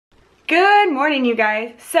Good morning, you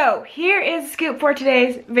guys. So here is the scoop for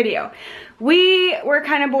today's video. We were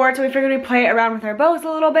kind of bored, so we figured we'd play around with our bows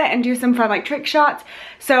a little bit and do some fun like trick shots.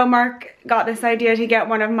 So Mark got this idea to get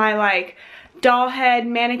one of my like doll head,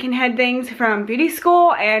 mannequin head things from beauty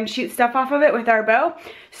school and shoot stuff off of it with our bow.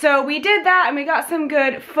 So we did that and we got some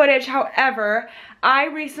good footage. However, I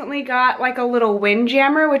recently got like a little wind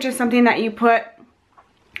jammer, which is something that you put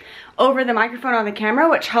over the microphone on the camera,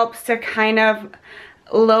 which helps to kind of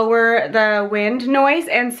lower the wind noise,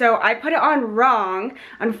 and so I put it on wrong,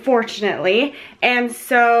 unfortunately, and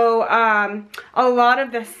so a lot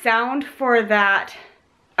of the sound for that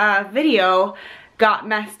video got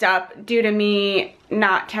messed up due to me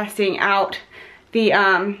not testing out the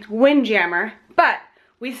wind jammer, but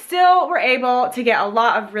we still were able to get a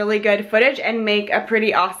lot of really good footage and make a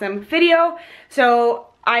pretty awesome video. So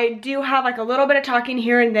I do have like a little bit of talking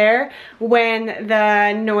here and there when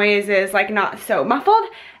the noise is like not so muffled.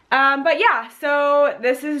 But yeah, so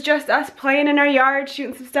this is just us playing in our yard,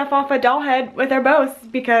 shooting some stuff off a doll head with our bows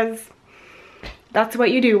because that's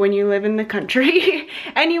what you do when you live in the country.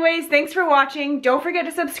 Anyways, thanks for watching. Don't forget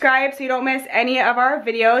to subscribe so you don't miss any of our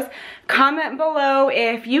videos. Comment below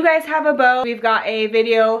if you guys have a bow. We've got a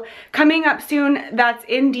video coming up soon that's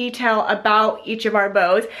in detail about each of our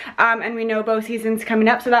bows. And we know bow season's coming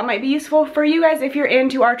up, so that might be useful for you guys if you're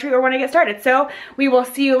into archery or want to get started. So we will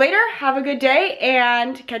see you later. Have a good day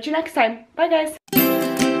and catch you next time. Bye, guys.